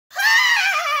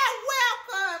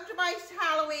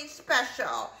Halloween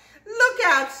special. Look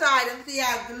outside and see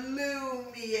how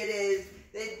gloomy it is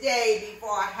the day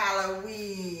before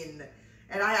Halloween.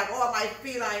 And I have all my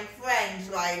feline friends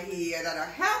right here that are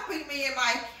helping me in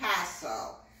my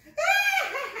castle.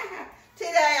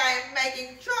 Today I am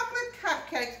making chocolate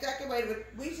cupcakes decorated with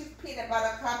Reese's peanut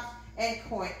butter cups and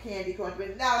candy corn,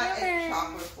 vanilla and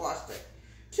chocolate frosting.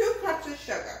 2 cups of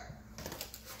sugar.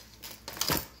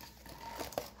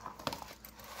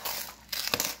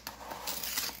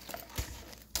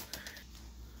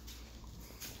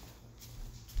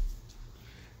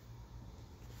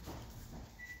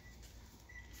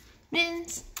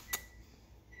 Rinse.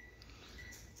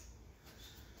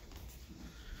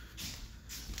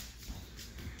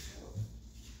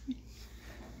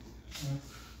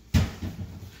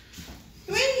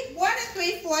 1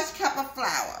 3/4 cup of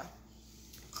flour.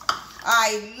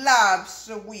 I love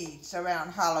sweets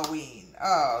around Halloween.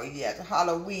 Oh yes,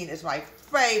 Halloween is my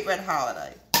favorite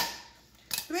holiday.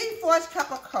 3/4 cup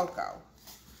of cocoa.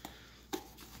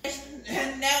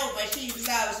 No, but she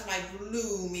loves my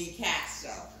gloomy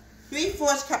castle.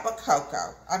 3/4 cup of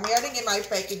cocoa. I'm adding in my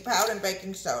baking powder and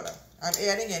baking soda. I'm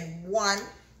adding in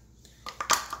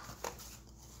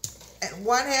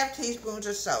 1.5 teaspoons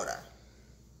of soda.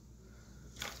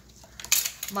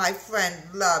 My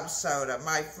friend loves soda.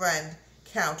 My friend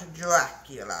Count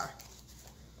Dracula.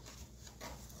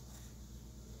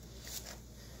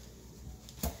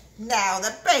 Now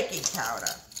the baking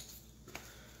powder.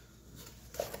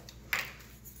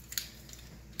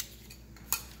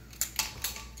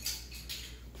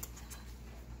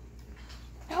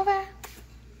 Over.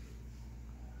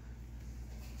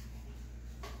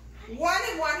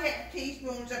 1 1/2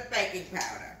 teaspoons of baking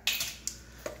powder.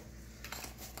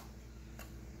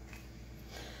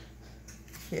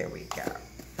 Here we go.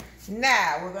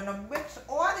 Now we're going to mix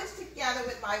all this together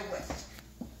with my whisk.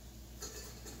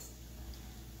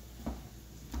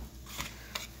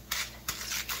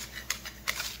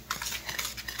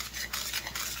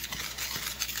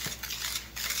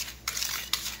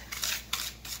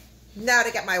 Now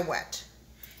to get my wet.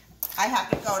 I have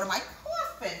to go to my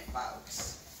coffin,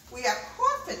 folks. We have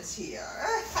coffins here.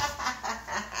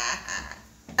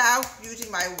 Now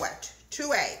using my wet.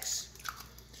 2 eggs.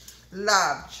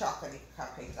 Love chocolate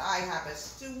cupcakes. I have a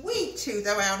sweet tooth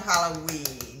around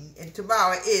Halloween, and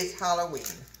tomorrow is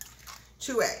Halloween.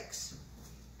 2 eggs.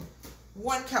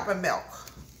 1 cup of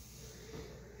milk.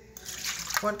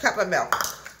 1 cup of milk.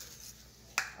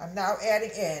 I'm now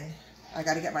adding in, I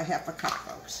gotta get my half a cup,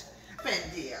 folks.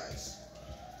 Dears.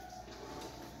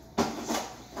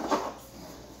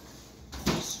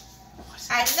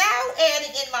 I'm now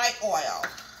adding in my oil.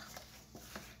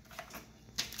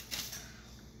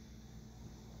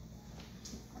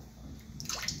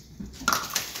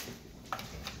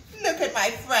 Look at my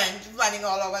friends running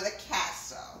all over the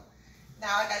castle.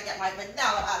 Now I gotta get my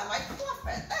vanilla out of my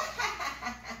coffin.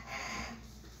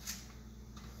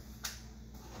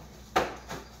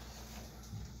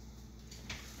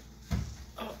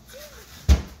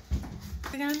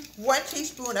 Again? 1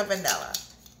 teaspoon of vanilla.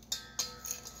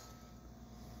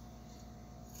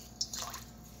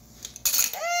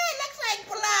 It looks like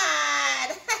blood.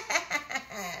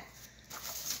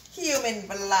 Human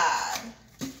blood.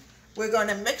 We're going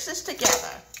to mix this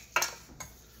together.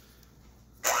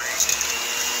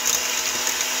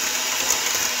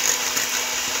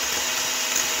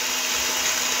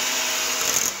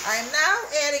 I'm now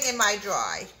adding in my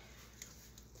dry.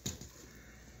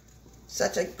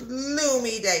 Such a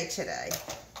gloomy day today.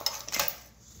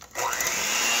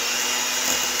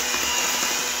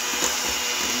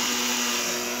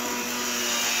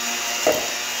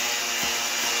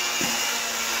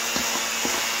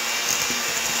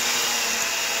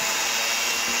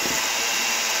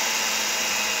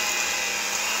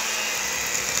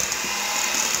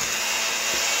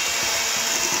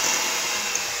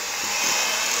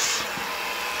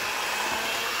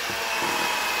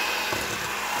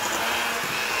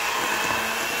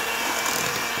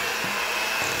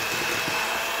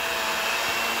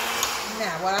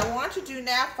 Now, what I want to do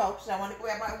now, folks, is I want to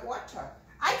grab my water.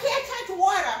 I can't touch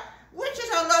water.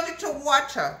 Witches are allergic to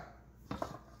water.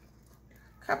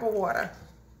 Cup of water.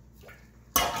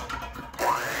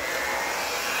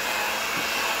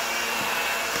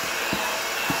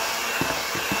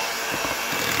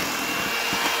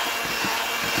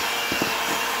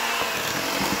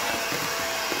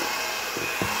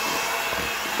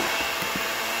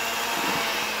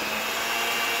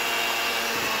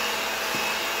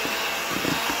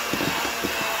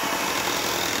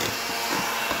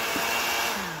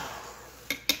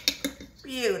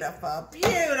 Beautiful,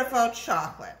 beautiful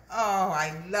chocolate. Oh,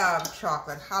 I love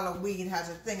chocolate. Halloween has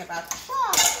a thing about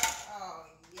chocolate. Oh,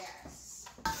 yes.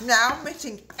 Now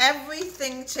mixing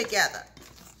everything together.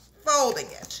 Folding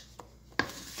it.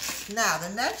 Now,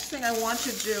 the next thing I want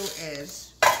to do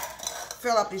is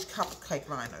fill up these cupcake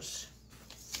liners.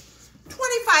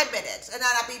 25 minutes, and then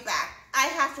I'll be back. I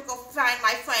have to go find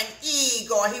my friend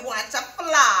Igor. He wants a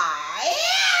fly.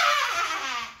 Yeah!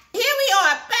 Here we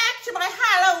are, back to my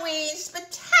Halloween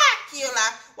spectacular,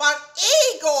 while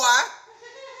Igor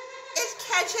is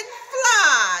catching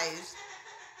flies.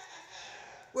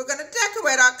 We're going to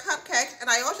decorate our cupcakes, and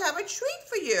I also have a treat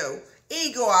for you.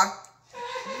 Igor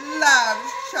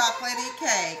loves chocolatey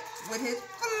cake with his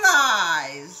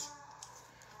flies.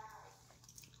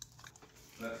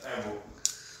 Let's have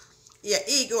Yeah,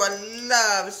 Igor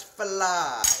loves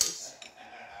flies.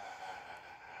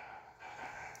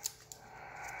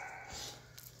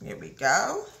 Here we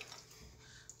go.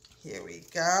 Here we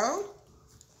go.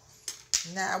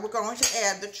 Now we're going to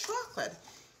add the chocolate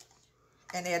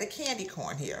and add a candy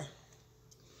corn here.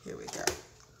 Here we go.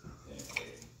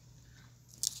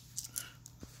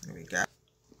 Here we go.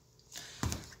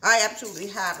 I absolutely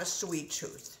have a sweet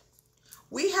tooth.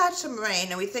 We had some rain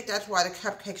and we think that's why the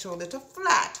cupcakes are a little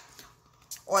flat.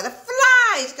 Or the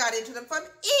flies got into them from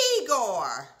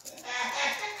Igor.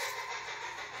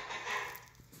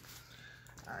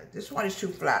 All right, this one is too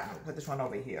flat. We'll put this one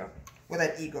over here. We'll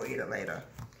let Igor eat it later.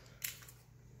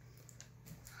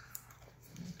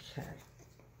 Okay.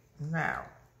 Now.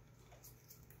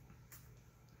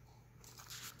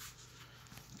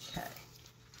 Okay.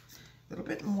 A little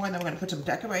bit more, and then we're going to put some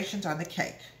decorations on the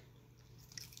cake.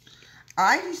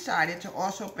 I decided to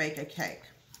also bake a cake.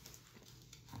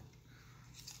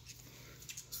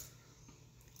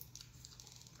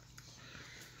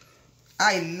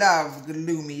 I love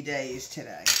gloomy days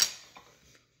today.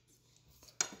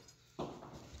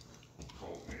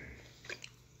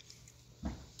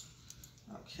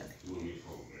 Okay.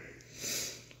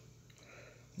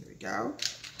 Here we go.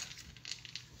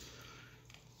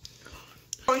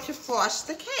 We're going to frost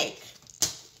the cake.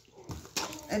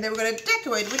 And then we're going to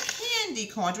decorate it with candy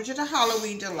corns, which is a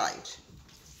Halloween delight.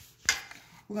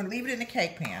 We're going to leave it in the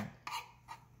cake pan.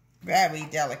 Very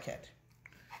delicate.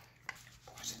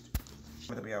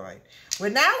 It'll be all right. We're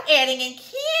now adding in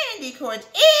candy corns.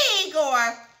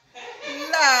 Igor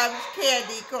loves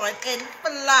candy corns and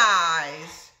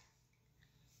flies.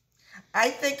 I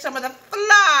think some of the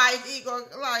flies Igor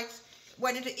likes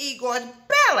went into Igor's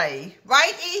belly.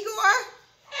 Right, Igor?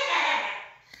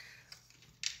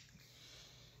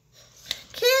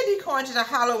 Candy corns is a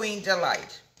Halloween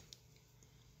delight.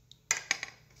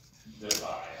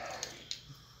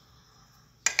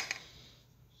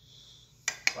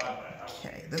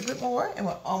 Okay, a little bit more, and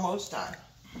we're almost done.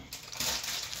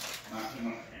 not too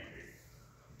much candy.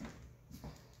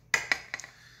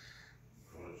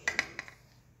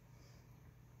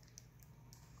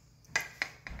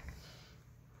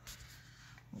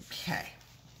 Okay.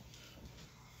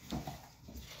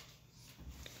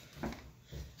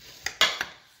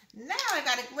 Now I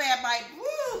gotta grab my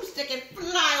broomstick and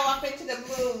fly off into the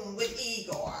moon with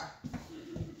Igor.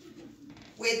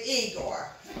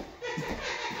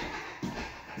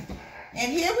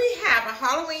 And here we have a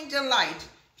Halloween delight.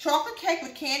 Chocolate cake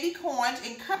with candy corns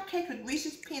and cupcake with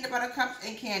Reese's peanut butter cups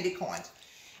and candy corns.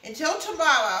 Until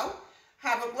tomorrow,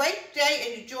 have a great day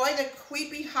and enjoy the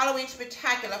creepy Halloween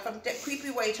spectacular from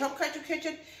Creepy Wade's Home Country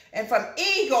Kitchen and from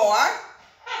Igor.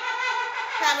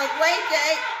 Have a great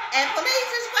day and please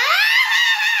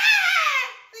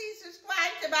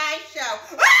subscribe to my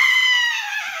show.